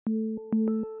It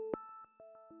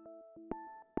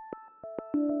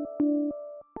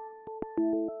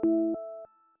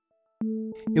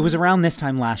was around this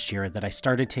time last year that I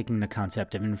started taking the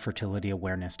concept of infertility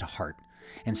awareness to heart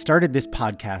and started this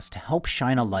podcast to help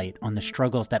shine a light on the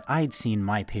struggles that I'd seen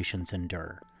my patients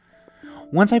endure.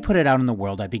 Once I put it out in the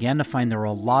world, I began to find there were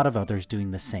a lot of others doing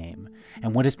the same,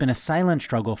 and what has been a silent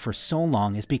struggle for so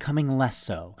long is becoming less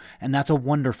so, and that's a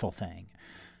wonderful thing.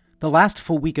 The last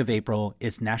full week of April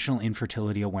is National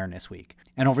Infertility Awareness Week,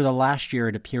 and over the last year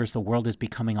it appears the world is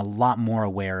becoming a lot more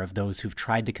aware of those who've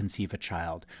tried to conceive a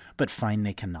child, but find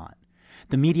they cannot.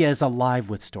 The media is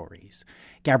alive with stories.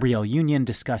 Gabrielle Union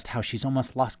discussed how she's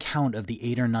almost lost count of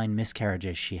the 8 or 9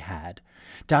 miscarriages she had.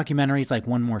 Documentaries like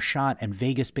One More Shot and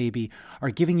Vegas Baby are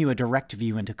giving you a direct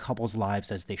view into couples'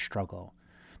 lives as they struggle.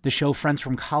 The show Friends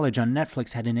from College on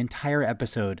Netflix had an entire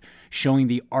episode showing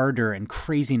the ardor and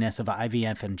craziness of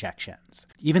IVF injections.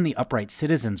 Even the Upright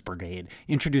Citizens Brigade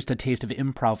introduced a taste of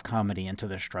improv comedy into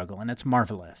the struggle, and it's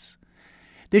marvelous.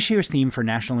 This year's theme for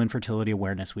National Infertility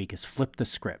Awareness Week is Flip the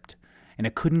Script, and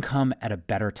it couldn't come at a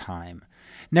better time.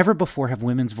 Never before have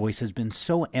women's voices been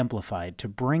so amplified to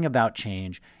bring about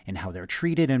change in how they're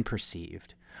treated and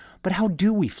perceived. But how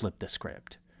do we flip the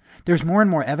script? There's more and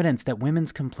more evidence that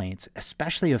women's complaints,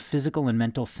 especially of physical and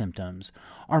mental symptoms,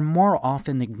 are more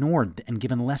often ignored and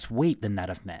given less weight than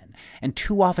that of men, and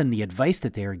too often the advice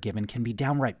that they are given can be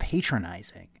downright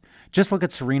patronizing. Just look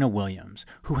at Serena Williams,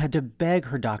 who had to beg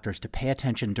her doctors to pay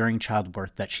attention during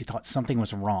childbirth that she thought something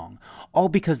was wrong, all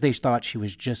because they thought she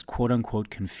was just quote-unquote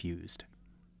confused.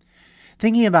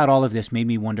 Thinking about all of this made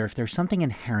me wonder if there's something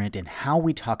inherent in how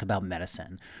we talk about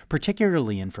medicine,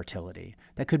 particularly infertility,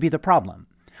 that could be the problem.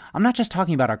 I'm not just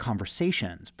talking about our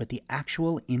conversations, but the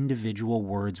actual individual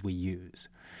words we use.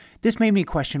 This made me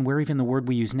question where even the word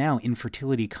we use now,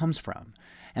 infertility, comes from,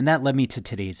 and that led me to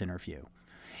today's interview.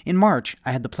 In March,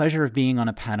 I had the pleasure of being on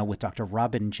a panel with Dr.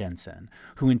 Robin Jensen,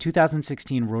 who in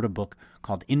 2016 wrote a book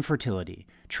called Infertility,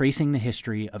 Tracing the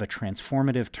History of a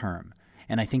Transformative Term,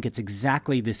 and I think it's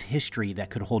exactly this history that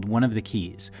could hold one of the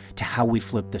keys to how we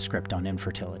flip the script on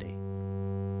infertility.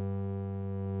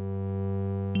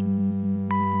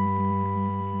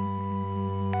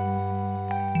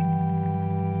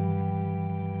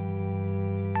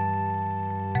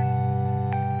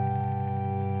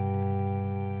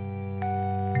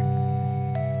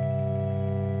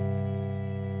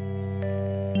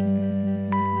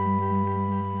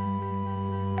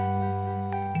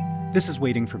 This is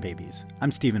Waiting for Babies.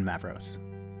 I'm Stephen Mavros.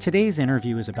 Today's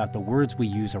interview is about the words we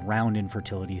use around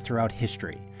infertility throughout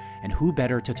history, and who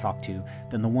better to talk to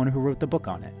than the one who wrote the book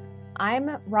on it.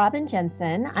 I'm Robin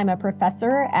Jensen. I'm a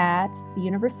professor at the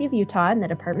University of Utah in the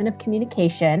Department of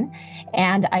Communication,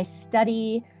 and I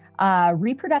study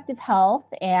reproductive health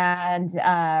and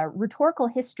rhetorical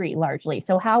history largely.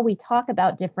 So how we talk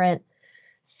about different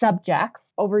subjects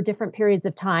over different periods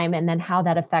of time, and then how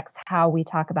that affects how we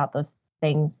talk about those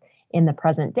things in the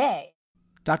present day.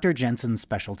 Dr. Jensen's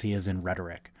specialty is in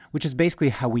rhetoric, which is basically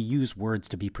how we use words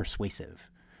to be persuasive.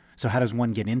 So how does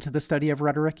one get into the study of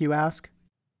rhetoric, you ask?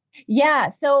 Yeah,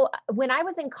 so when I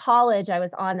was in college, I was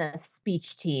on a speech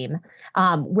team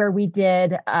where we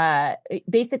did,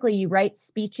 basically you write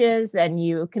speeches and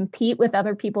you compete with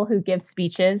other people who give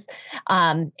speeches.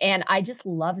 And I just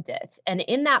loved it. And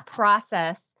in that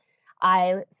process,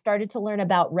 I started to learn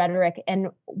about rhetoric, and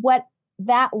what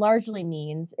that largely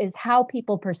means is how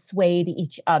people persuade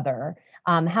each other,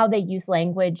 how they use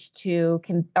language to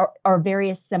or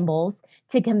various symbols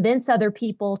to convince other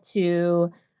people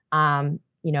to,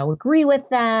 agree with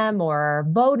them or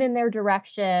vote in their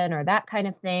direction or that kind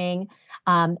of thing.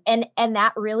 And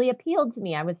that really appealed to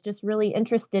me. I was just really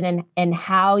interested in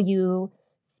how you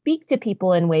speak to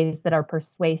people in ways that are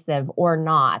persuasive or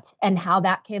not, and how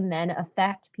that can then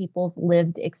affect people's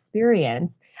lived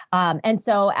experience. And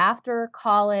so after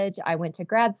college, I went to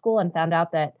grad school and found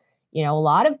out that, a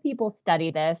lot of people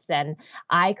study this, and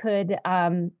I could,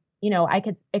 I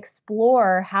could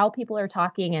explore how people are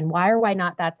talking and why or why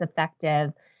not that's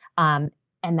effective. And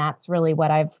that's really what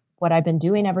I've been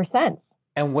doing ever since.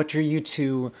 And what drew you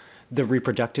to the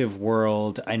reproductive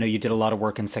world? I know you did a lot of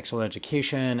work in sexual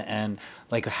education, and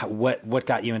what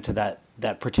got you into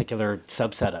that particular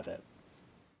subset of it?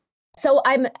 So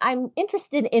I'm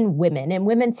interested in women and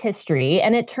women's history,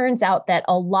 and it turns out that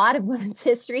a lot of women's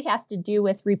history has to do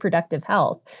with reproductive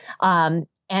health.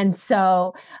 And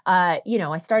so, I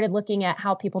started looking at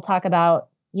how people talk about,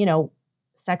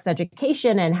 sex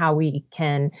education and how we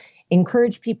can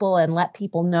encourage people and let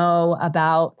people know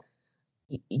about,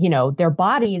 their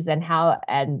bodies and how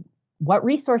and what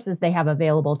resources they have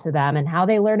available to them and how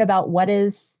they learn about what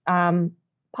is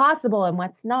possible and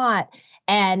what's not.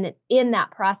 And in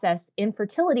that process,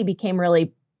 infertility became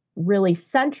really, really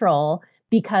central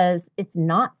because it's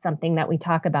not something that we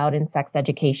talk about in sex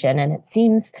education. And it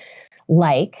seems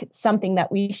like something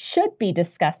that we should be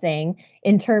discussing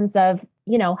in terms of,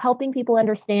 helping people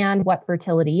understand what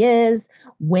fertility is,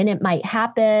 when it might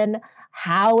happen,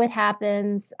 how it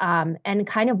happens, and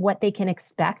kind of what they can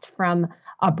expect from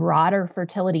a broader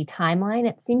fertility timeline.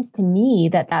 It seems to me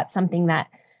that that's something that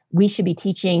we should be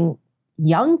teaching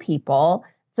young people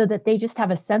so that they just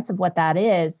have a sense of what that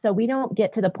is. So we don't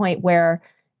get to the point where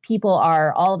people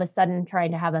are all of a sudden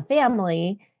trying to have a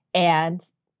family and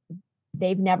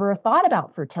they've never thought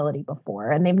about fertility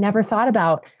before, and they've never thought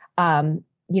about,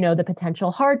 the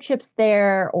potential hardships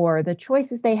there or the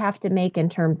choices they have to make in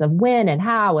terms of when and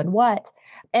how and what.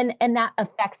 And that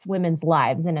affects women's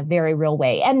lives in a very real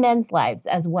way, and men's lives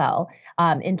as well,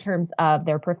 in terms of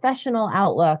their professional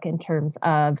outlook, in terms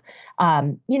of,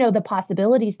 the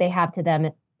possibilities they have to them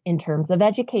in terms of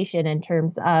education, in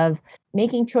terms of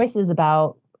making choices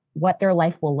about what their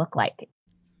life will look like.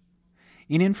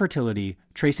 In Infertility,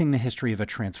 Tracing the History of a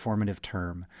Transformative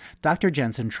Term, Dr.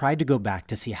 Jensen tried to go back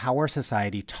to see how our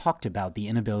society talked about the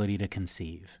inability to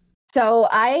conceive. So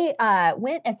I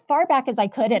went as far back as I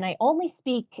could, and I only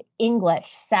speak English,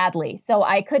 sadly. So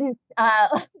I couldn't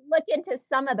look into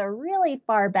some of the really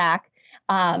far back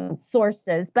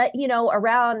sources. But,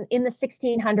 around in the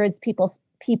 1600s,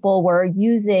 people were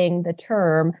using the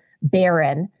term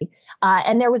barren.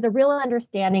 And there was a real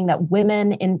understanding that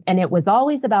women, and it was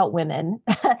always about women,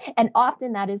 and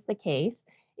often that is the case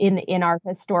in our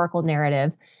historical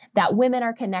narrative, that women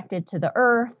are connected to the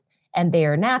earth, and they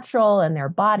are natural, and their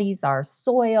bodies are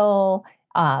soil.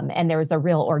 And there was a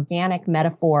real organic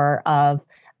metaphor of,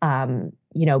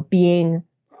 being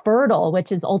fertile,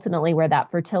 which is ultimately where that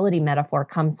fertility metaphor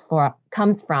comes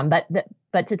from.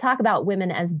 But to talk about women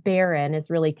as barren is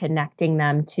really connecting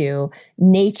them to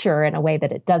nature in a way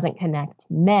that it doesn't connect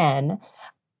men.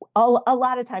 A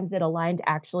lot of times it aligned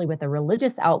actually with a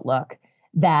religious outlook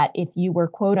that if you were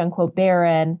quote unquote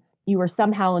barren, you were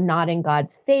somehow not in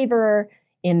God's favor,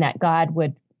 in that God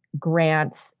would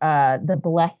grant the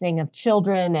blessing of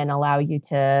children and allow you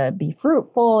to be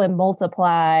fruitful and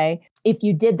multiply if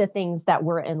you did the things that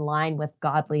were in line with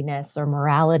godliness or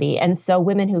morality. And so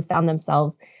women who found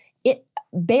themselves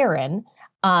barren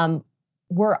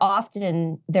were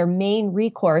often, their main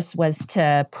recourse was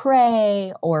to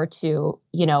pray or to,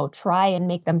 try and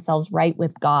make themselves right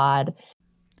with God.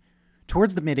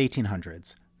 Towards the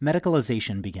mid-1800s,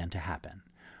 medicalization began to happen.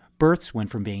 Births went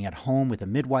from being at home with a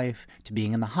midwife to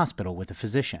being in the hospital with a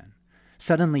physician.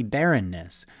 Suddenly,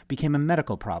 barrenness became a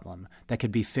medical problem that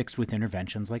could be fixed with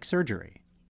interventions like surgery.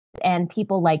 And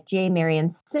people like J.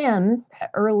 Marion Sims,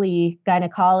 early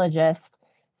gynecologist,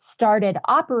 started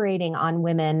operating on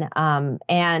women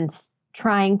and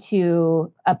trying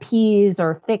to appease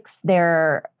or fix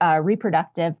their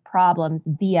reproductive problems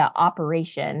via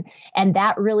operation. And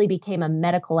that really became a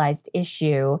medicalized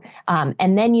issue.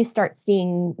 And then you start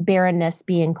seeing barrenness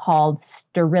being called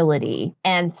sterility.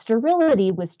 And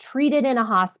sterility was treated in a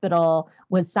hospital,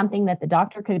 was something that the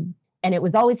doctor could, and it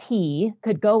was always he,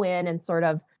 could go in and sort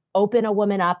of open a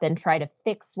woman up and try to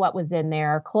fix what was in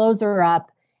there, close her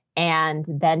up, and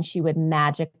then she would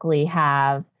magically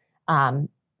have,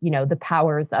 the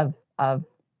powers of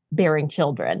bearing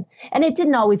children. And it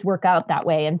didn't always work out that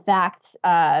way. In fact,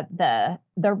 the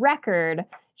record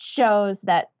shows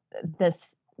that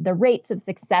the rates of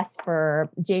success for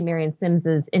J. Marion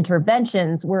Sims's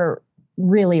interventions were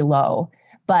really low.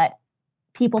 But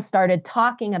people started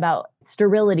talking about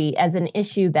sterility as an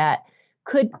issue that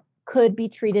could be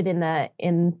treated in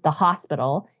the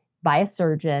hospital by a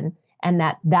surgeon, and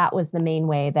that was the main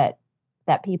way that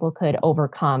people could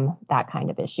overcome that kind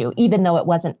of issue, even though it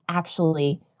wasn't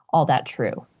actually all that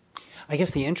true. I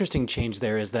guess the interesting change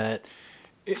there is that,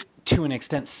 to an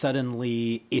extent,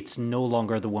 suddenly it's no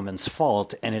longer the woman's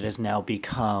fault, and it has now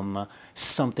become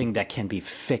something that can be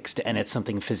fixed, and it's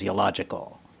something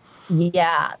physiological.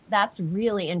 Yeah, that's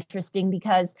really interesting,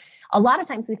 because a lot of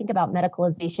times we think about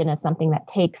medicalization as something that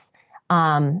takes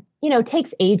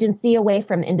agency away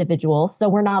from individuals. So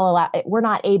we're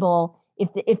not able,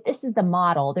 if this is the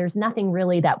model, there's nothing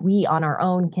really that we on our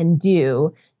own can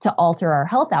do to alter our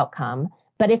health outcome.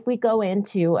 But if we go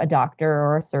into a doctor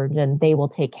or a surgeon, they will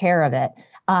take care of it.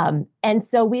 And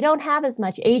so we don't have as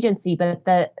much agency, but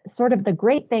the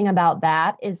great thing about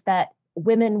that is that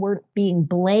women weren't being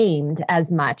blamed as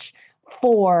much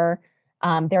for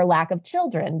their lack of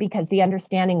children, because the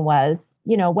understanding was,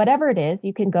 whatever it is,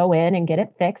 you can go in and get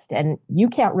it fixed, and you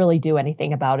can't really do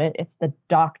anything about it. It's the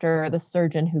doctor or the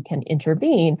surgeon who can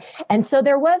intervene. And so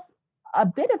there was a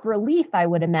bit of relief, I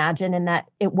would imagine, in that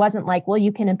it wasn't like, well,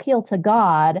 you can appeal to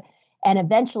God and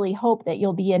eventually hope that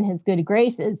you'll be in his good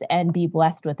graces and be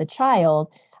blessed with a child.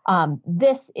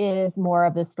 This is more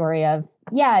of the story of,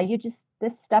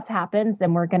 this stuff happens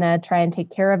and we're going to try and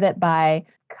take care of it by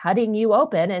cutting you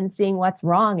open and seeing what's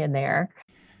wrong in there.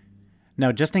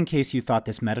 Now, just in case you thought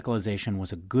this medicalization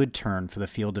was a good turn for the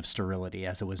field of sterility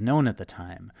as it was known at the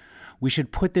time, we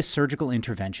should put this surgical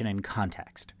intervention in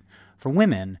context. For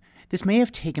women, this may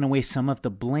have taken away some of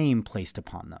the blame placed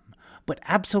upon them, but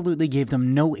absolutely gave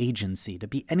them no agency to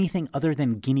be anything other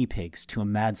than guinea pigs to a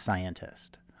mad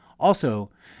scientist. Also,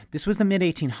 this was the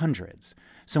mid-1800s,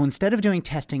 so instead of doing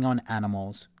testing on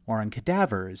animals or on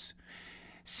cadavers,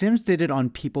 Sims did it on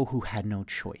people who had no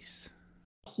choice.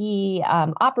 He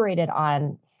operated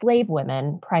on slave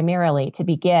women primarily to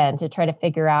begin, to try to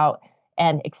figure out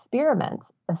and experiment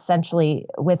essentially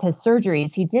with his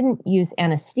surgeries. He didn't use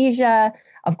anesthesia.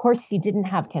 Of course, he didn't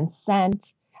have consent.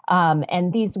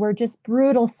 And these were just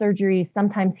brutal surgeries.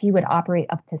 Sometimes he would operate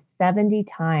up to 70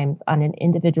 times on an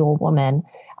individual woman,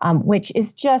 which is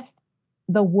just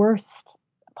the worst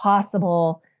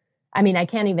possible. I mean, I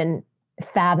can't even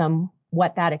fathom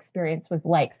what that experience was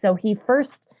like. So he first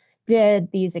did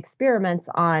these experiments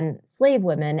on slave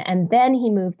women, and then he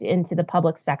moved into the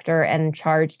public sector and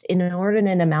charged an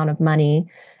inordinate amount of money,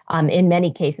 in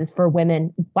many cases for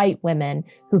women, white women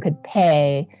who could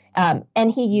pay.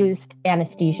 And he used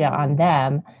anesthesia on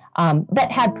them, but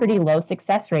had pretty low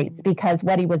success rates, because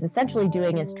what he was essentially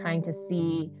doing is trying to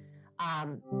see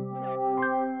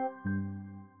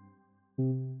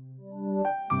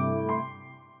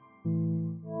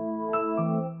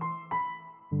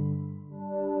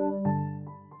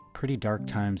Pretty dark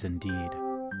times indeed.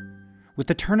 With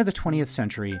the turn of the 20th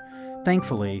century,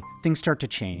 thankfully, things start to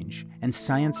change, and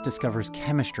science discovers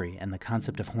chemistry and the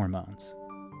concept of hormones.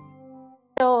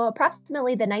 So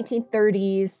approximately the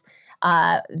 1930s,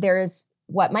 there's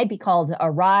what might be called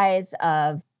a rise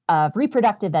of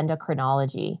reproductive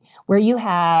endocrinology, where you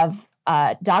have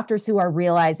doctors who are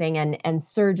realizing, and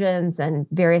surgeons and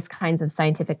various kinds of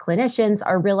scientific clinicians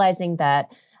are realizing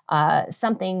that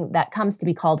something that comes to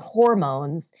be called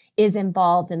hormones is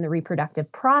involved in the reproductive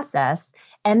process.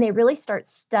 And they really start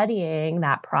studying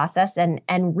that process and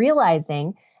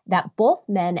realizing that both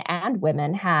men and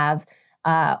women have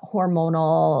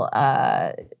hormonal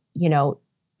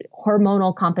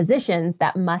compositions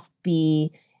that must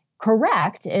be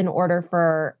correct in order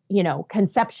for,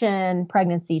 conception,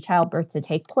 pregnancy, childbirth to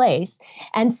take place.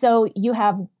 And so you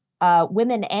have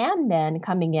women and men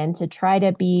coming in to try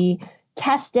to be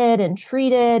tested and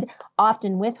treated,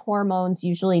 often with hormones,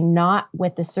 usually not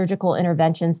with the surgical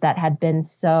interventions that had been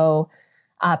so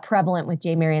prevalent with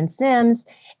J. Marion Sims.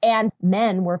 And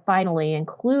men were finally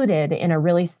included in a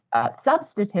really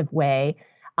substantive way,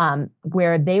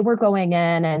 where they were going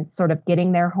in and sort of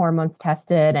getting their hormones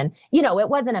tested. And, it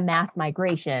wasn't a mass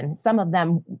migration. Some of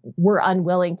them were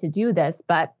unwilling to do this,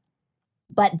 but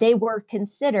they were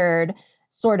considered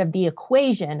sort of the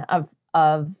equation of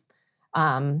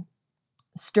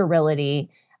sterility,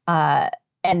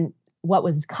 and what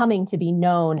was coming to be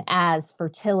known as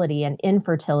fertility and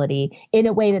infertility in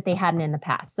a way that they hadn't in the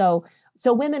past. So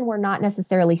women were not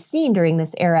necessarily seen during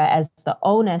this era as the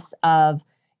onus of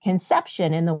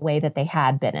conception in the way that they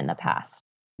had been in the past.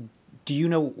 Do you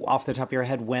know off the top of your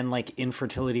head when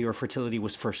infertility or fertility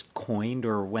was first coined,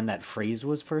 or when that phrase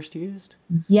was first used?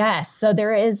 Yes. So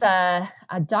there is a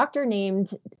doctor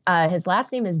named, his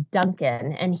last name is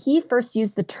Duncan, and he first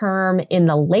used the term in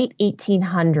the late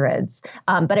 1800s,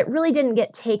 but it really didn't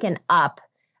get taken up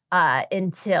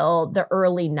until the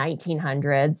early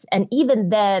 1900s. And even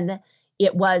then,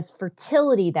 it was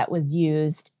fertility that was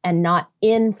used and not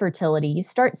infertility. You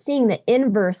start seeing the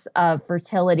inverse of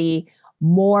fertility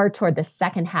more toward the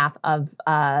second half of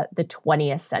the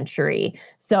 20th century.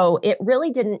 So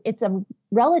it's a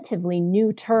relatively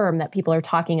new term that people are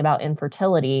talking about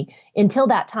infertility. Until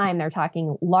that time, they're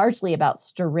talking largely about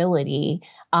sterility.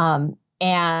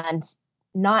 And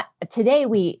not today,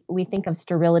 we think of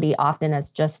sterility often as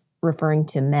just referring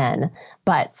to men,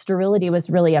 but sterility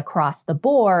was really across the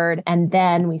board. And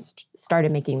then we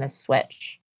started making this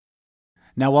switch.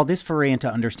 Now, while this foray into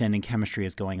understanding chemistry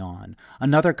is going on,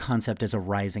 another concept is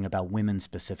arising about women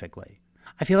specifically.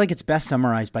 I feel like it's best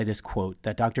summarized by this quote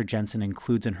that Dr. Jensen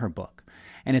includes in her book,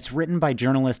 and it's written by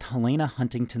journalist Helena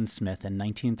Huntington Smith in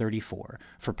 1934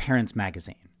 for Parents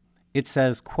magazine. It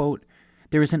says, quote,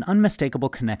 "There is an unmistakable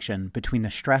connection between the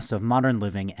stress of modern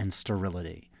living and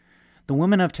sterility. The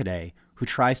woman of today, who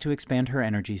tries to expand her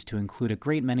energies to include a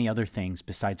great many other things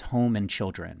besides home and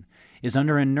children, is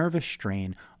under a nervous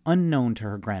strain unknown to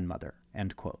her grandmother,"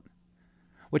 end quote.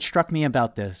 What struck me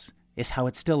about this is how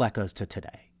it still echoes to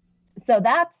today. So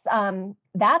that's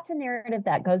a narrative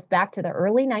that goes back to the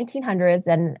early 1900s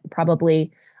and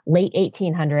probably late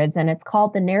 1800s, and it's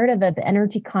called the narrative of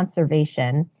energy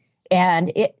conservation.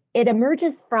 And it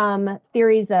emerges from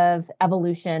theories of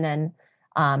evolution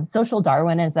and social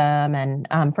Darwinism, and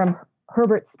from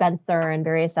Herbert Spencer and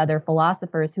various other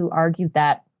philosophers who argued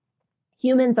that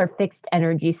humans are fixed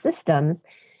energy systems,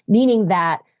 meaning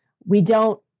that we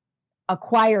don't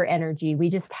acquire energy. We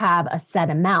just have a set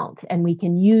amount and we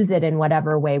can use it in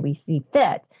whatever way we see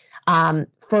fit.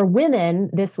 For women,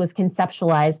 this was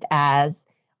conceptualized as,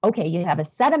 okay, you have a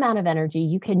set amount of energy.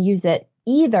 You can use it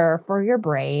either for your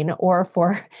brain or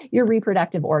for your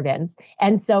reproductive organs.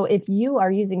 And so if you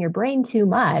are using your brain too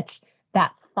much,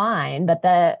 that's fine. But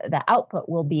the output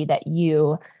will be that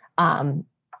you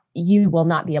will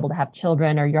not be able to have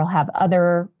children, or you'll have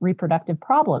other reproductive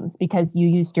problems because you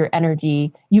misused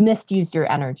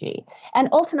your energy. And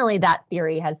ultimately that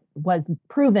theory was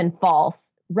proven false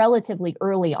relatively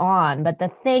early on. But the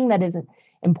thing that is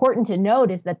important to note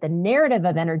is that the narrative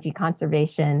of energy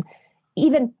conservation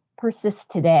even persists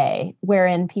today,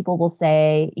 wherein people will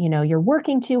say, you're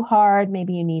working too hard,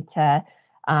 maybe you need to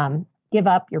give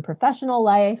up your professional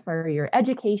life or your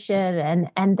education,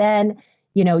 and then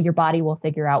your body will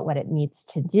figure out what it needs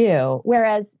to do.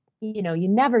 Whereas, you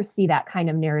never see that kind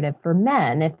of narrative for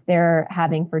men. If they're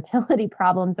having fertility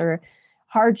problems or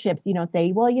hardships, you don't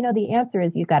say, well, the answer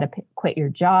is you've got to quit your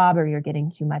job or you're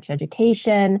getting too much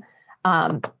education.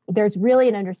 There's really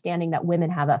an understanding that women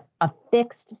have a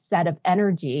fixed set of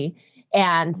energy,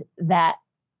 and that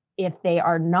if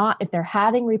they're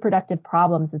having reproductive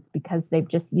problems, it's because they've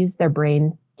just used their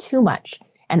brain too much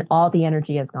and all the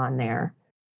energy has gone there.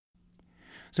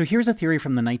 So here's a theory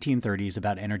from the 1930s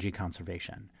about energy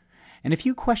conservation. And if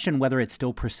you question whether it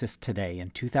still persists today in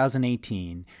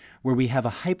 2018, where we have a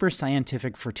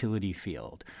hyper-scientific fertility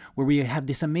field, where we have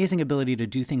this amazing ability to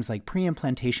do things like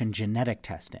pre-implantation genetic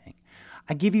testing,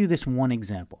 I give you this one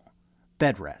example: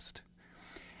 bed rest.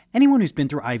 Anyone who's been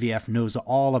through IVF knows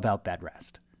all about bed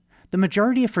rest. The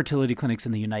majority of fertility clinics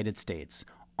in the United States,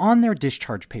 on their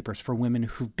discharge papers for women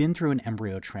who've been through an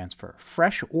embryo transfer,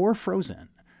 fresh or frozen,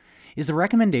 is the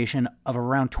recommendation of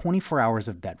around 24 hours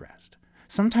of bed rest.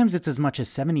 Sometimes it's as much as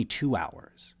 72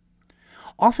 hours.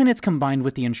 Often it's combined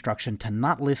with the instruction to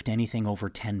not lift anything over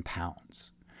 10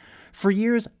 pounds. For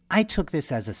years, I took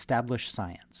this as established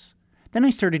science. Then I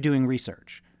started doing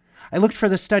research. I looked for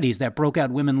the studies that broke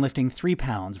out women lifting 3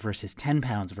 pounds versus 10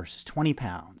 pounds versus 20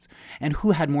 pounds, and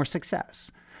who had more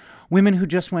success. Women who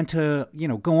just went to,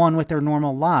 go on with their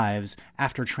normal lives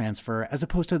after transfer, as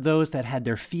opposed to those that had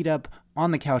their feet up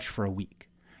on the couch for a week.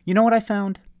 You know what I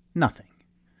found? Nothing.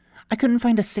 I couldn't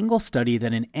find a single study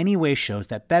that in any way shows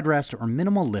that bed rest or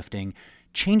minimal lifting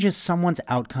changes someone's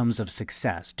outcomes of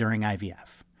success during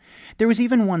IVF. There was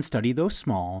even one study, though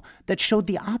small, that showed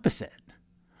the opposite.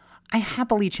 I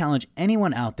happily challenge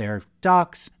anyone out there,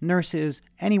 docs, nurses,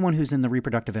 anyone who's in the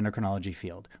reproductive endocrinology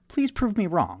field, please prove me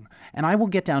wrong, and I will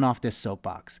get down off this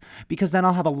soapbox, because then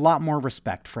I'll have a lot more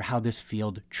respect for how this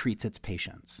field treats its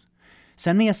patients.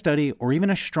 Send me a study or even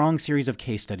a strong series of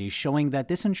case studies showing that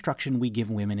this instruction we give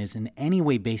women is in any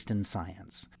way based in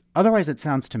science. Otherwise, it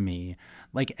sounds to me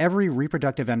like every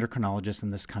reproductive endocrinologist in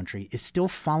this country is still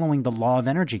following the law of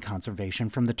energy conservation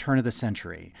from the turn of the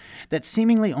century, that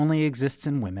seemingly only exists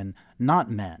in women, not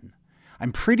men.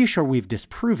 I'm pretty sure we've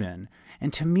disproven,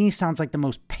 and to me sounds like the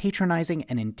most patronizing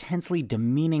and intensely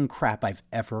demeaning crap I've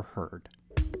ever heard.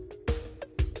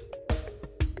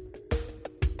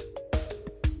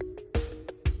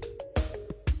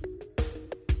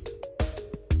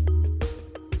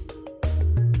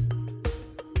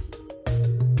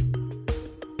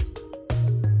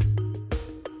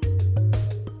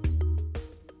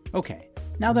 Okay,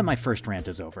 now that my first rant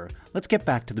is over, let's get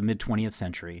back to the mid-20th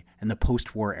century and the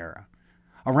post-war era.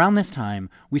 Around this time,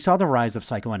 we saw the rise of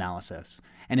psychoanalysis,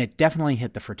 and it definitely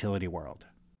hit the fertility world.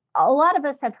 A lot of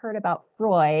us have heard about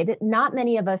Freud. Not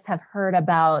many of us have heard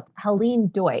about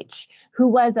Helene Deutsch, who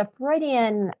was a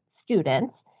Freudian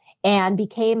student and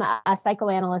became a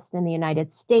psychoanalyst in the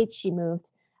United States. She moved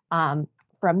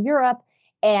from Europe,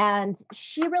 and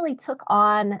she really took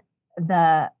on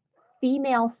the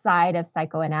female side of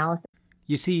psychoanalysis.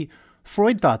 You see,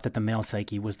 Freud thought that the male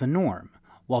psyche was the norm,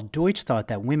 while Deutsch thought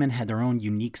that women had their own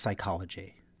unique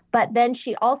psychology. But then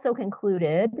she also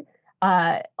concluded,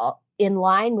 in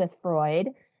line with Freud,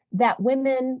 that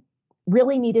women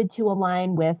really needed to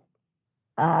align with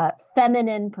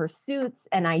feminine pursuits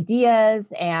and ideas.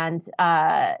 And,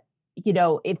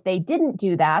 if they didn't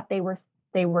do that, they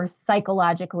were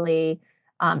psychologically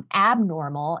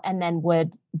abnormal and then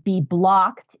would be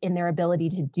blocked in their ability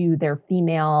to do their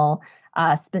female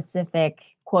specific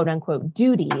quote unquote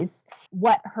duties.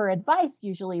 What her advice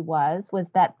usually was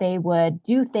that they would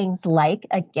do things like,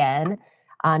 again,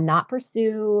 not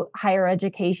pursue higher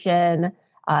education,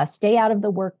 stay out of the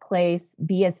workplace,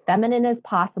 be as feminine as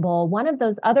possible. One of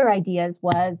those other ideas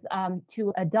was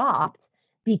to adopt,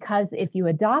 because if you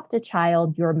adopt a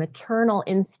child, your maternal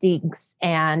instincts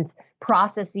and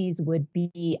processes would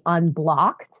be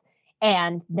unblocked,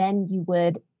 and then you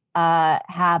would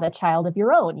have a child of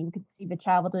your own. You could conceive a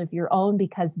child of your own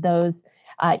because those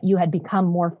you had become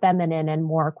more feminine and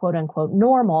more quote unquote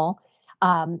normal.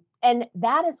 And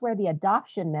that is where the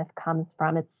adoption myth comes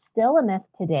from. It's still a myth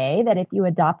today that if you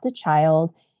adopt a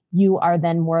child, you are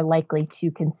then more likely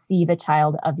to conceive a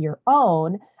child of your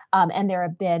own. And there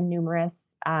have been numerous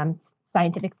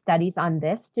scientific studies on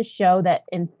this to show that,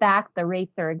 in fact, the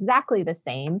rates are exactly the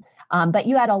same. But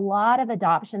you had a lot of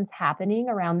adoptions happening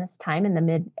around this time in the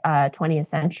mid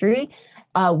 20th century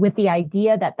with the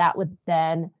idea that that would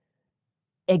then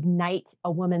ignite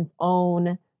a woman's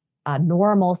own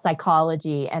normal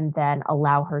psychology and then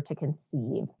allow her to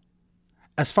conceive.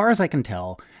 As far as I can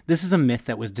tell, this is a myth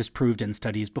that was disproved in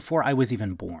studies before I was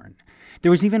even born.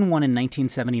 There was even one in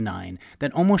 1979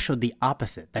 that almost showed the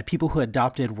opposite, that people who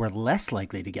adopted were less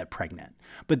likely to get pregnant,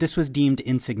 but this was deemed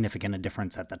insignificant a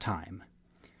difference at the time.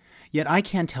 Yet I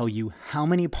can't tell you how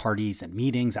many parties and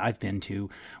meetings I've been to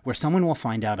where someone will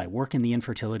find out I work in the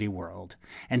infertility world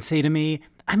and say to me,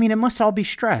 I mean, it must all be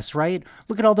stress, right?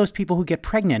 Look at all those people who get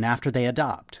pregnant after they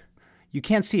adopt. You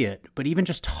can't see it, but even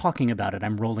just talking about it,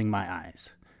 I'm rolling my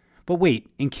eyes. But wait,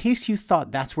 in case you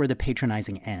thought that's where the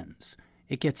patronizing ends,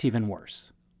 it gets even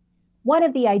worse. One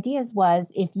of the ideas was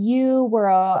if you were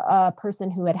a person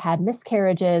who had had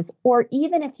miscarriages, or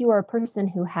even if you were a person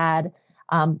who had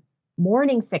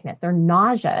morning sickness or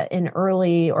nausea in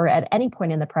early or at any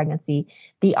point in the pregnancy,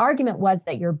 the argument was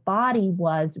that your body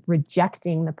was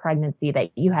rejecting the pregnancy, that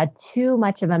you had too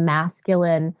much of a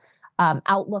masculine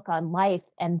outlook on life.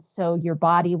 And so your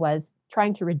body was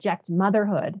trying to reject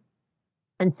motherhood.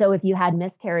 And so if you had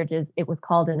miscarriages, it was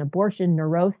called an abortion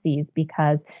neuroses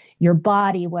because your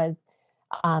body was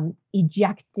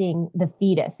ejecting the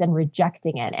fetus and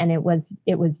rejecting it. And it was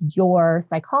your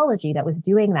psychology that was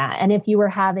doing that. And if you were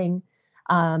having,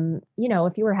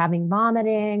 if you were having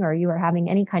vomiting or you were having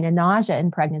any kind of nausea in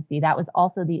pregnancy, that was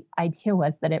also the idea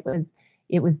was that it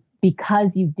was because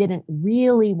you didn't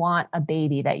really want a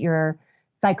baby, that your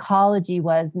psychology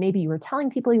was, maybe you were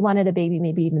telling people you wanted a baby,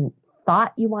 maybe even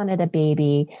thought you wanted a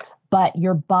baby, but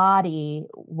your body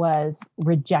was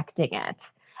rejecting it.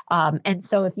 And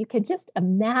so if you could just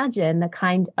imagine the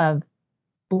kind of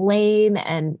blame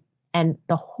and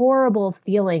the horrible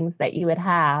feelings that you would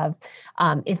have,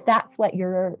 if that's what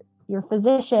your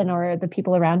physician or the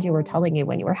people around you were telling you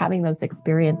when you were having those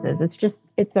experiences,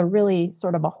 it's a really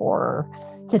sort of a horror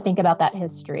to think about that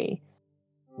history.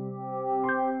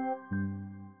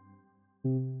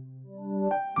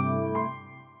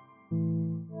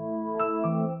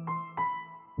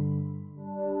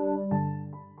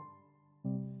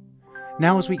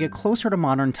 Now, as we get closer to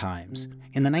modern times,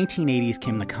 in the 1980s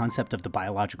came the concept of the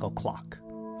biological clock.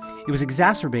 It was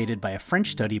exacerbated by a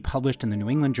French study published in the New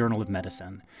England Journal of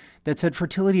Medicine that said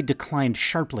fertility declined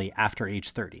sharply after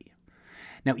age 30.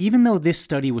 Now, even though this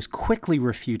study was quickly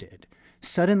refuted,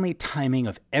 suddenly timing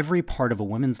of every part of a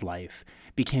woman's life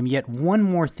became yet one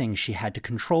more thing she had to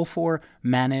control for,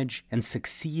 manage, and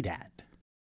succeed at.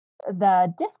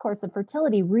 The discourse of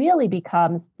fertility really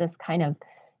becomes this kind of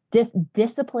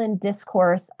disciplined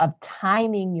discourse of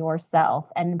timing yourself.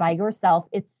 And by yourself,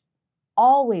 it's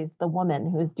always the woman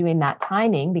who's doing that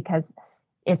timing because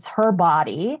it's her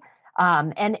body.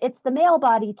 And it's the male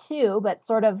body too, but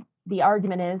sort of the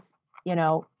argument is,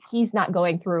 he's not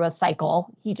going through a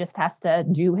cycle. He just has to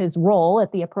do his role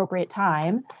at the appropriate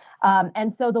time.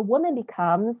 And so the woman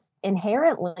becomes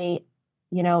inherently,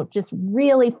 just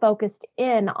really focused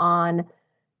in on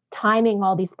timing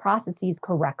all these processes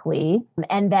correctly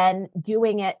and then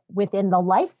doing it within the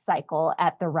life cycle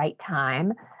at the right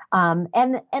time. And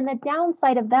the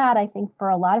downside of that, I think, for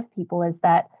a lot of people is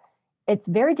that it's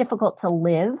very difficult to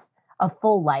live a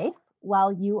full life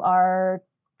while you are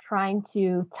trying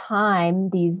to time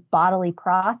these bodily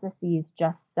processes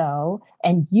just so.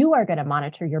 And you are going to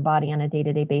monitor your body on a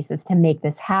day-to-day basis to make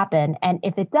this happen. And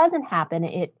if it doesn't happen,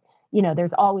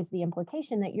 there's always the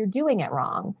implication that you're doing it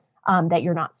wrong. That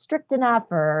you're not strict enough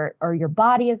or your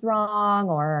body is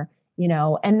wrong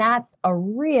and that's a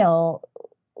real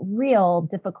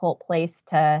difficult place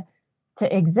to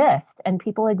to exist. And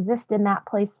people exist in that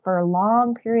place for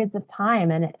long periods of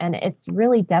time. And it's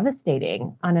really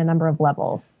devastating on a number of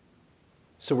levels.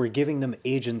 So we're giving them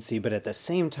agency, but at the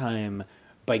same time,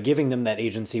 by giving them that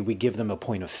agency, we give them a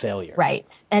point of failure. Right.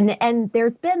 And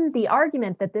there's been the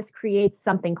argument that this creates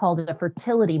something called a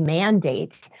fertility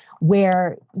mandate,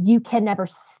 where you can never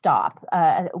stop.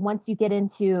 Once you get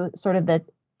into sort of the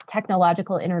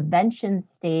technological intervention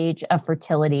stage of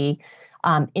fertility,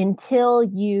 until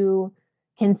you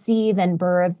conceive and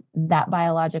birth that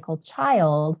biological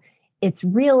child, it's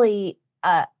really,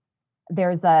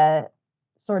 there's a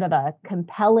sort of a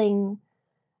compelling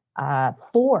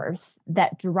force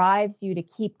that drives you to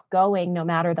keep going no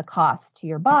matter the cost to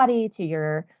your body, to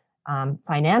your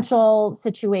financial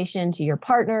situation, to your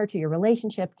partner, to your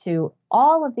relationship, to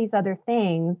all of these other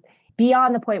things,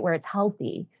 beyond the point where it's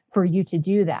healthy for you to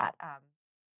do that.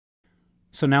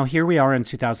 So now here we are in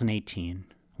 2018,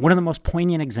 one of the most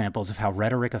poignant examples of how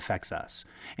rhetoric affects us,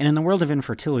 and in the world of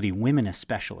infertility, women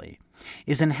especially,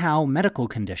 is in how medical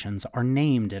conditions are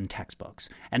named in textbooks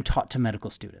and taught to medical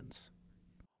students.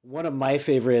 One of my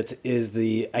favorites is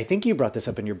I think you brought this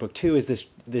up in your book too, is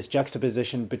this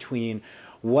juxtaposition between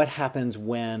what happens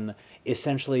when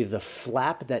essentially the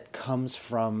flap that comes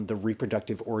from the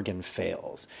reproductive organ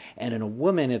fails. And in a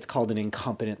woman, it's called an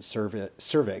incompetent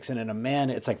cervix. And in a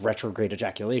man, it's like retrograde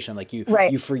ejaculation. Like you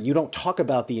don't talk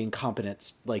about the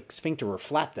incompetent like sphincter or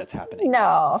flap that's happening.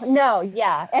 No,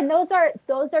 yeah. And those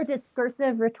are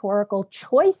discursive rhetorical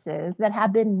choices that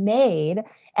have been made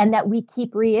and that we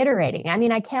keep reiterating. I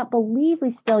mean, I can't believe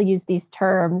we still use these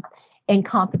terms,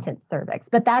 incompetent cervix,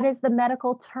 but that is the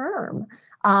medical term.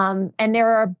 And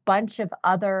there are a bunch of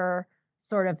other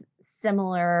sort of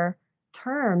similar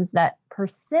terms that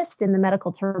persist in the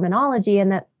medical terminology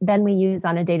and that then we use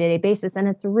on a day-to-day basis. And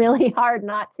it's really hard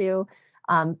not to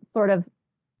sort of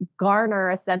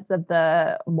garner a sense of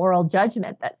the moral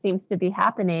judgment that seems to be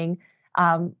happening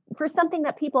for something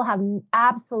that people have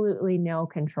absolutely no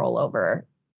control over.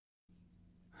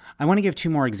 I want to give two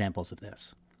more examples of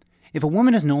this. If a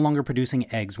woman is no longer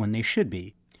producing eggs when they should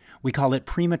be, we call it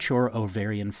premature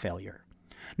ovarian failure.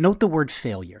 Note the word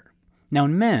failure. Now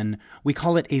in men, we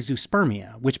call it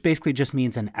azoospermia, which basically just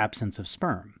means an absence of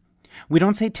sperm. We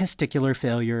don't say testicular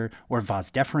failure or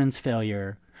vas deferens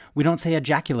failure. We don't say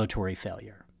ejaculatory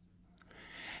failure.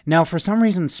 Now, for some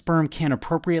reason, sperm can't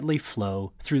appropriately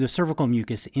flow through the cervical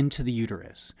mucus into the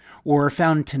uterus, or are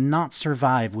found to not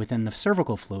survive within the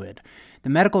cervical fluid. The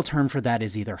medical term for that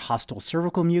is either hostile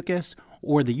cervical mucus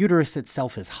or the uterus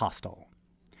itself is hostile.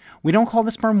 We don't call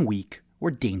the sperm weak or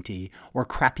dainty or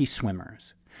crappy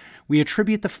swimmers. We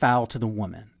attribute the foul to the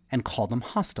woman and call them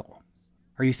hostile.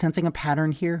 Are you sensing a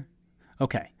pattern here?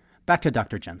 Okay, back to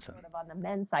Dr. Jensen. Sort of on the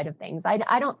men's side of things,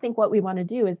 I don't think what we want to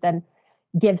do is then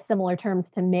give similar terms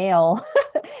to male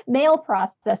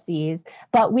processes,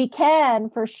 but we can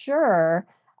for sure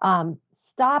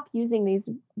stop using these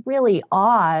really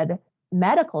odd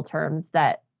medical terms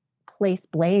that place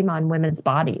blame on women's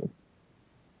bodies.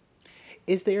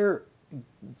 Is there,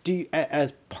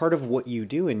 as part of what you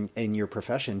do in your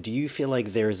profession, do you feel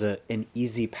like there's an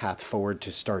easy path forward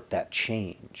to start that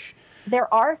change?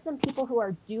 There are some people who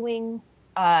are doing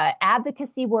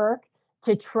advocacy work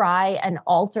to try and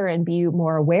alter and be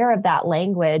more aware of that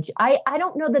language. I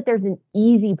don't know that there's an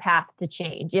easy path to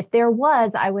change. If there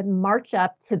was, I would march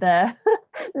up to the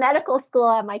medical school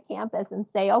on my campus and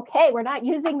say, okay, we're not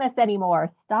using this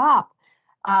anymore. Stop.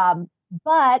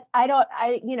 But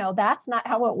that's not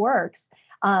how it works.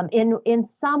 In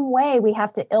some way, we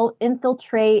have to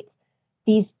infiltrate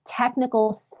these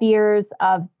technical spheres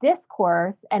of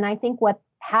discourse. And I think what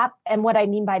I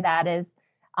mean by that is,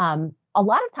 a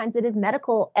lot of times it is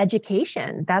medical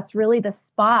education. That's really the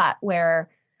spot where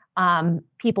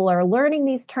people are learning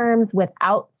these terms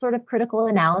without sort of critical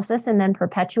analysis and then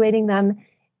perpetuating them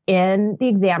in the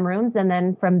exam rooms. And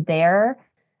then from there,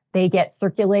 they get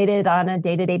circulated on a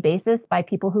day-to-day basis by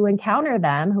people who encounter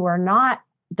them, who are not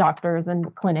doctors and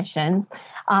clinicians.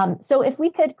 So if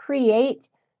we could create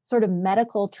sort of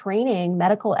medical training,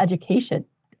 medical education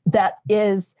that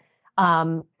is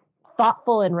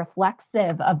thoughtful and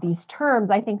reflexive of these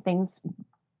terms, I think things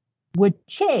would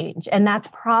change. And that's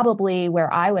probably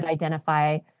where I would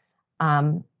identify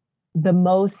the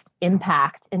most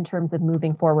impact in terms of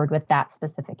moving forward with that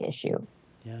specific issue.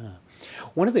 Yeah.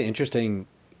 One of the interesting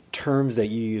terms that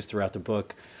you use throughout the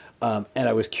book, and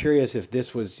I was curious if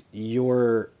this was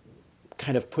your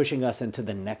kind of pushing us into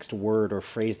the next word or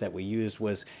phrase that we used,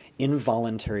 was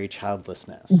involuntary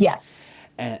childlessness. Yes.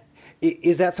 And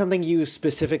is that something you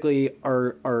specifically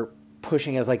are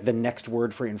pushing as like the next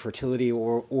word for infertility,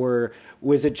 or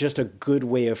was it just a good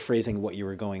way of phrasing what you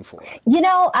were going for?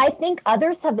 I think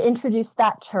others have introduced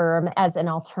that term as an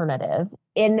alternative.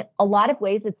 In a lot of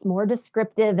ways, it's more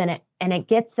descriptive and it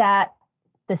gets at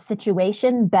the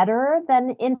situation better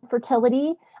than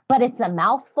infertility, but it's a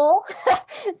mouthful.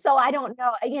 So I don't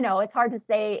know, it's hard to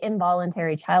say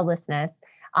involuntary childlessness.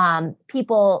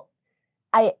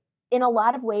 In a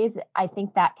lot of ways, I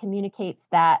think that communicates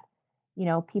that,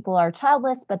 people are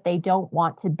childless, but they don't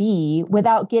want to be,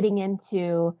 without getting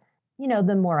into,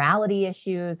 the morality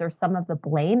issues or some of the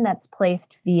blame that's placed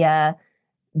via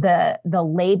the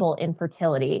label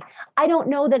infertility. I don't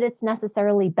know that it's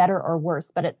necessarily better or worse,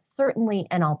 but it's certainly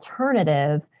an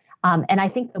alternative. And I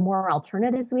think the more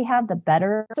alternatives we have, the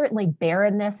better. Certainly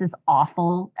barrenness is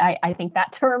awful. I think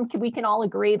that term, we can all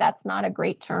agree that's not a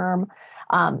great term.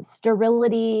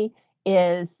 Sterility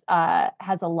has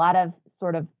a lot of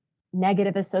sort of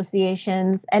negative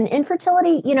associations. And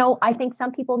infertility, I think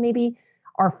some people maybe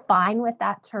are fine with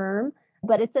that term,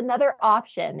 but it's another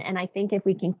option. And I think if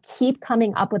we can keep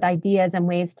coming up with ideas and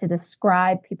ways to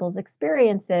describe people's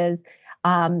experiences,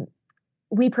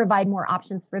 we provide more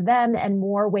options for them and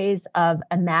more ways of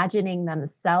imagining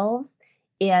themselves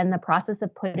in the process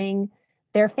of putting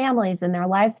their families and their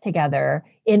lives together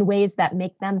in ways that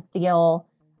make them feel,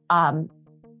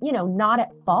 not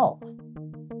at fault,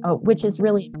 which is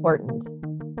really important.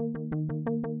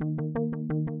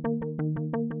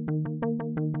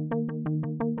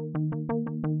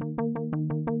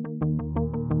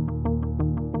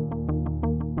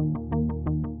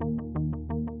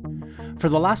 For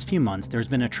the last few months, there's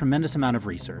been a tremendous amount of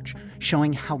research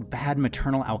showing how bad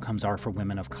maternal outcomes are for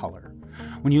women of color.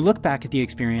 When you look back at the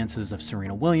experiences of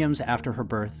Serena Williams after her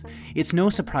birth, it's no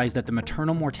surprise that the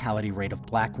maternal mortality rate of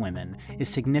Black women is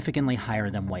significantly higher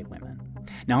than white women.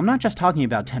 Now, I'm not just talking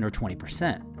about 10 or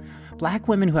 20%. Black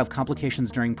women who have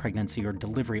complications during pregnancy or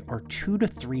delivery are 2 to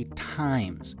 3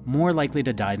 times more likely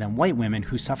to die than white women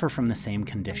who suffer from the same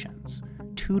conditions.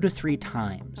 2 to 3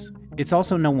 times. It's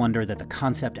also no wonder that the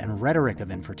concept and rhetoric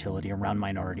of infertility around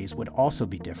minorities would also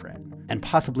be different, and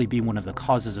possibly be one of the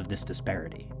causes of this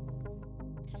disparity.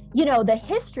 The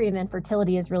history of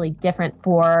infertility is really different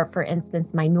for instance,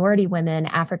 minority women,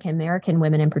 African American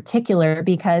women in particular,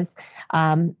 because,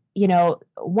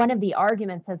 one of the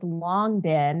arguments has long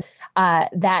been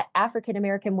that African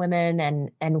American women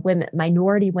and women,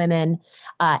 minority women,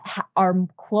 are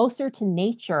closer to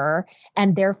nature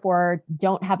and therefore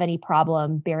don't have any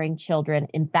problem bearing children.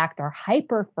 In fact, are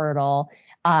hyper fertile.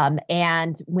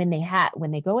 And when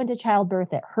they go into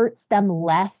childbirth, it hurts them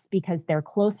less because they're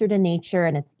closer to nature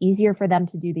and it's easier for them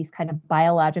to do these kind of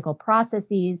biological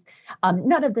processes.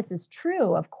 None of this is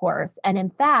true, of course. And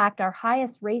in fact, our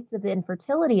highest rates of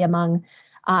infertility among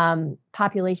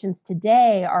populations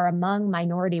today are among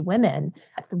minority women.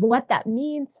 So what that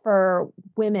means for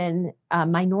women,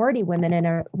 minority women, in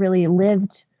a really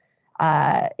lived,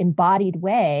 embodied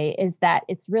way is that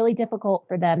it's really difficult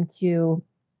for them to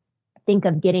think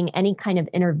of getting any kind of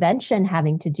intervention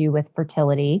having to do with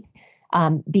fertility,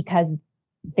 because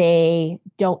they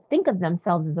don't think of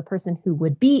themselves as a person who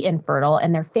would be infertile,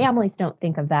 and their families don't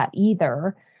think of that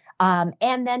either.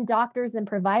 And then doctors and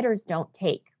providers don't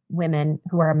take women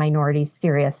who are minorities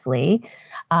seriously.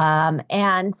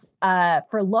 And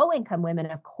for low-income women,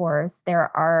 of course,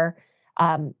 there are,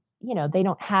 they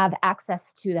don't have access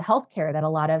to the healthcare that a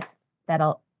lot of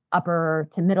upper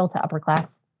to middle to upper class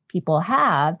people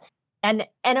have. And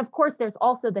of course, there's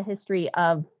also the history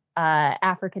of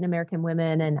African American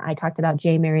women. And I talked about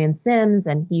J. Marion Sims,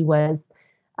 and he was,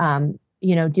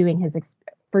 doing his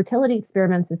fertility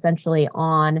experiments essentially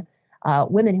on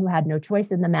women who had no choice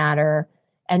in the matter.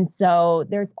 And so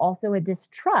there's also a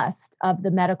distrust of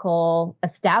the medical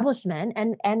establishment,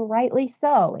 and rightly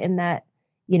so, in that,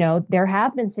 there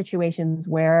have been situations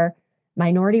where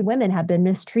minority women have been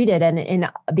mistreated. And in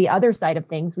the other side of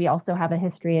things, we also have a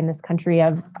history in this country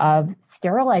of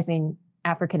sterilizing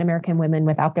African American women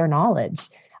without their knowledge,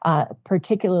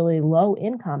 particularly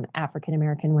low-income African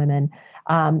American women.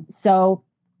 So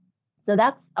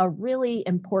that's a really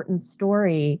important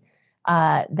story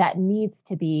that needs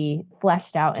to be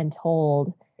fleshed out and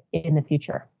told in the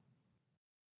future.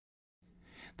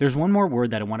 There's one more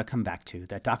word that I want to come back to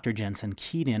that Dr. Jensen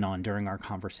keyed in on during our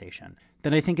conversation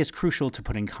that I think is crucial to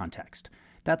put in context.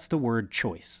 That's the word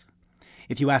choice.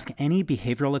 If you ask any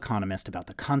behavioral economist about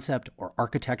the concept or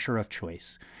architecture of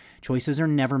choice, choices are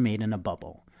never made in a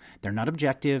bubble. They're not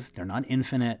objective, they're not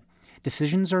infinite.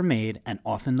 Decisions are made, and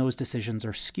often those decisions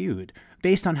are skewed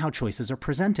based on how choices are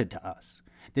presented to us.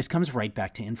 This comes right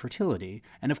back to infertility,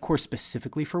 and of course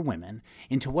specifically for women,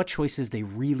 into what choices they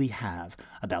really have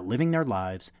about living their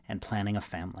lives and planning a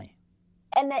family.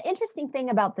 And the interesting thing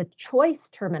about the choice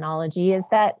terminology is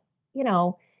that,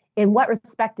 in what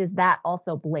respect is that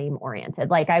also blame oriented?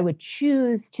 Like, I would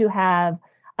choose to have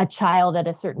a child at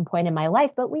a certain point in my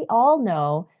life, but we all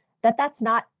know that that's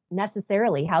not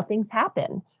necessarily how things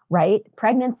happen, right?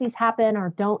 Pregnancies happen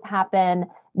or don't happen.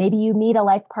 Maybe you meet a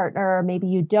life partner, maybe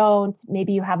you don't.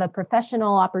 Maybe you have a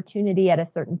professional opportunity at a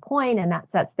certain point and that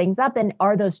sets things up. And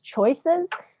are those choices?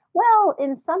 Well,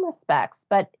 in some respects,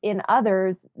 but in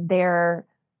others, they're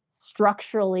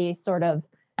structurally sort of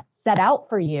set out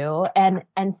for you. And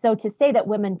so to say that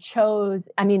women chose,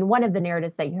 one of the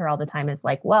narratives that you hear all the time is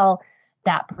like, well,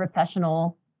 that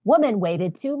professional woman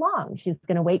waited too long. She's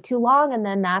going to wait too long. And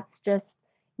then that's just,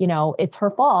 it's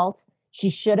her fault.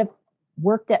 She should have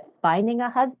worked at finding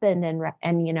a husband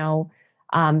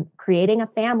and creating a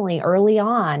family early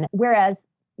on. Whereas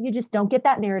you just don't get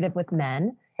that narrative with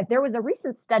men. There was a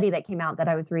recent study that came out that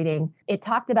I was reading. It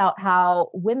talked about how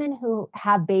women who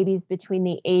have babies between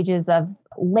the ages of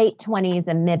late 20s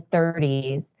and mid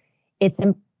 30s,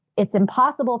 it's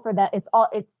impossible for that. It's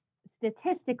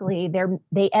statistically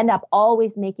they end up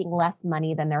always making less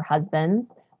money than their husbands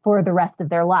for the rest of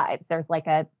their lives. There's like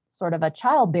a sort of a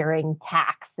childbearing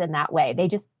tax in that way. They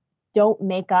just don't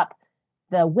make up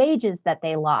the wages that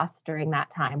they lost during that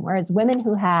time. Whereas women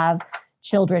who have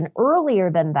children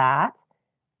earlier than that,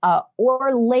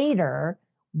 or later,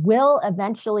 will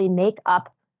eventually make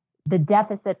up the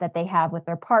deficit that they have with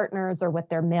their partners or with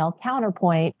their male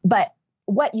counterpoint. But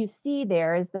what you see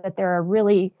there is that there are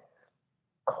really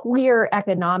clear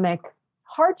economic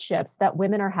hardships that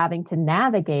women are having to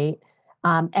navigate.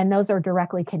 And those are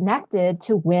directly connected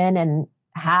to when and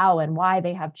how and why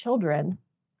they have children.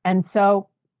 And so,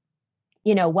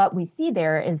 what we see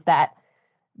there is that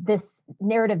this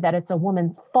narrative that it's a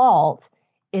woman's fault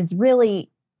is really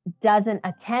doesn't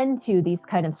attend to these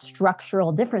kind of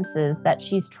structural differences that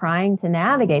she's trying to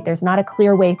navigate. There's not a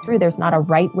clear way through. There's not a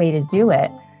right way to do it.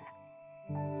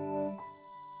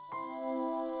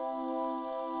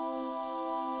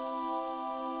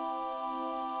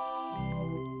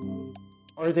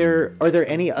 Are there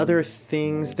any other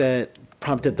things that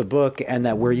prompted the book and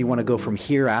that where you want to go from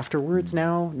here afterwards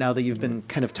now that you've been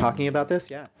kind of talking about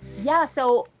this? Yeah.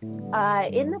 So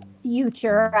in the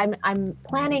future, I'm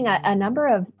planning a number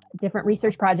of different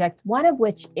research projects, one of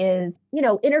which is,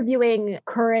 interviewing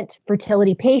current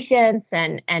fertility patients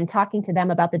and talking to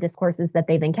them about the discourses that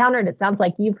they've encountered. It sounds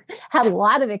like you've had a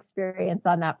lot of experience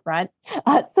on that front.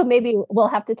 So maybe we'll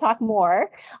have to talk more.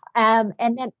 And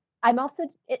then I'm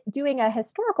also doing a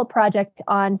historical project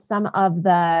on some of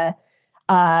the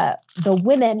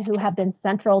women who have been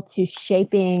central to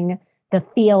shaping the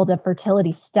field of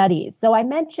fertility studies. So I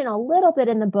mention a little bit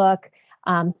in the book,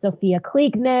 Sophia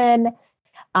Kliegman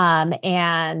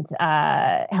and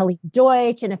Helene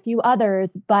Deutsch and a few others,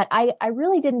 but I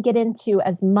really didn't get into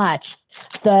as much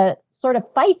the sort of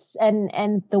fights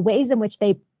and the ways in which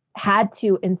they had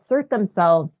to insert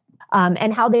themselves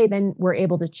and how they then were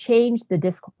able to change the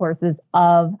discourses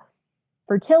of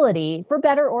fertility, for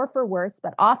better or for worse,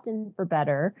 but often for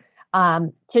better,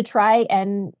 to try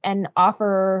and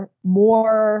offer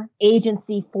more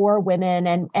agency for women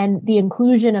and the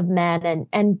inclusion of men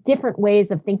and different ways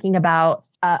of thinking about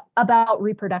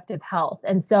reproductive health.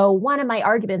 And so one of my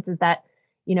arguments is that,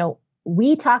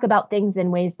 we talk about things in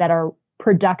ways that are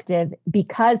productive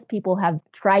because people have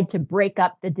tried to break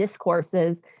up the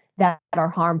discourses that are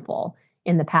harmful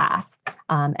in the past.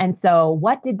 And so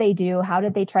what did they do? How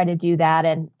did they try to do that?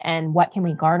 And what can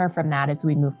we garner from that as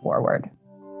we move forward?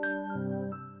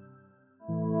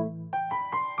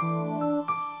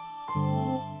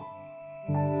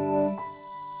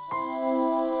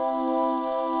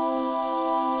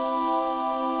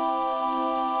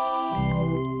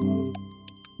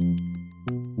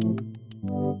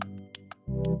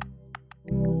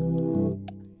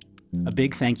 A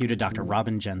big thank you to Dr.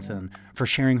 Robin Jensen for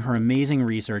sharing her amazing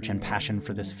research and passion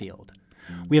for this field.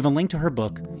 We have a link to her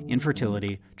book,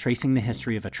 Infertility, Tracing the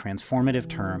History of a Transformative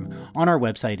Term, on our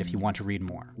website if you want to read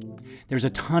more. There's a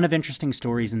ton of interesting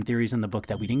stories and theories in the book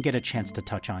that we didn't get a chance to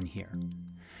touch on here.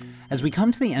 As we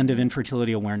come to the end of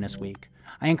Infertility Awareness Week,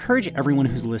 I encourage everyone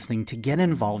who's listening to get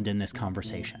involved in this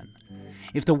conversation.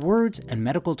 If the words and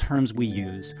medical terms we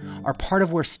use are part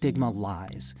of where stigma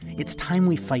lies, it's time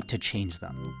we fight to change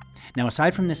them. Now,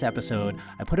 aside from this episode,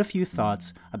 I put a few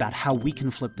thoughts about how we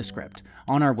can flip the script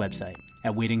on our website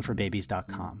at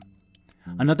waitingforbabies.com.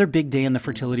 Another big day in the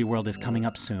fertility world is coming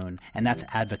up soon, and that's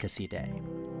Advocacy Day.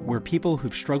 where people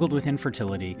who've struggled with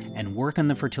infertility and work in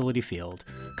the fertility field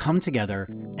come together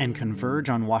and converge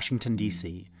on Washington,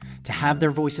 D.C. to have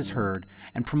their voices heard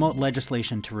and promote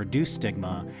legislation to reduce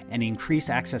stigma and increase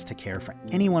access to care for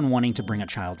anyone wanting to bring a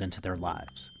child into their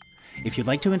lives. If you'd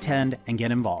like to attend and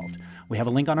get involved, we have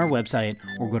a link on our website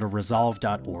or go to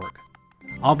resolve.org.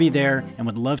 I'll be there and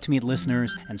would love to meet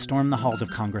listeners and storm the halls of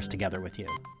Congress together with you.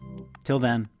 Till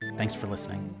then, thanks for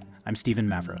listening. I'm Stephen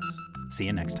Mavros. See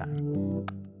you next time.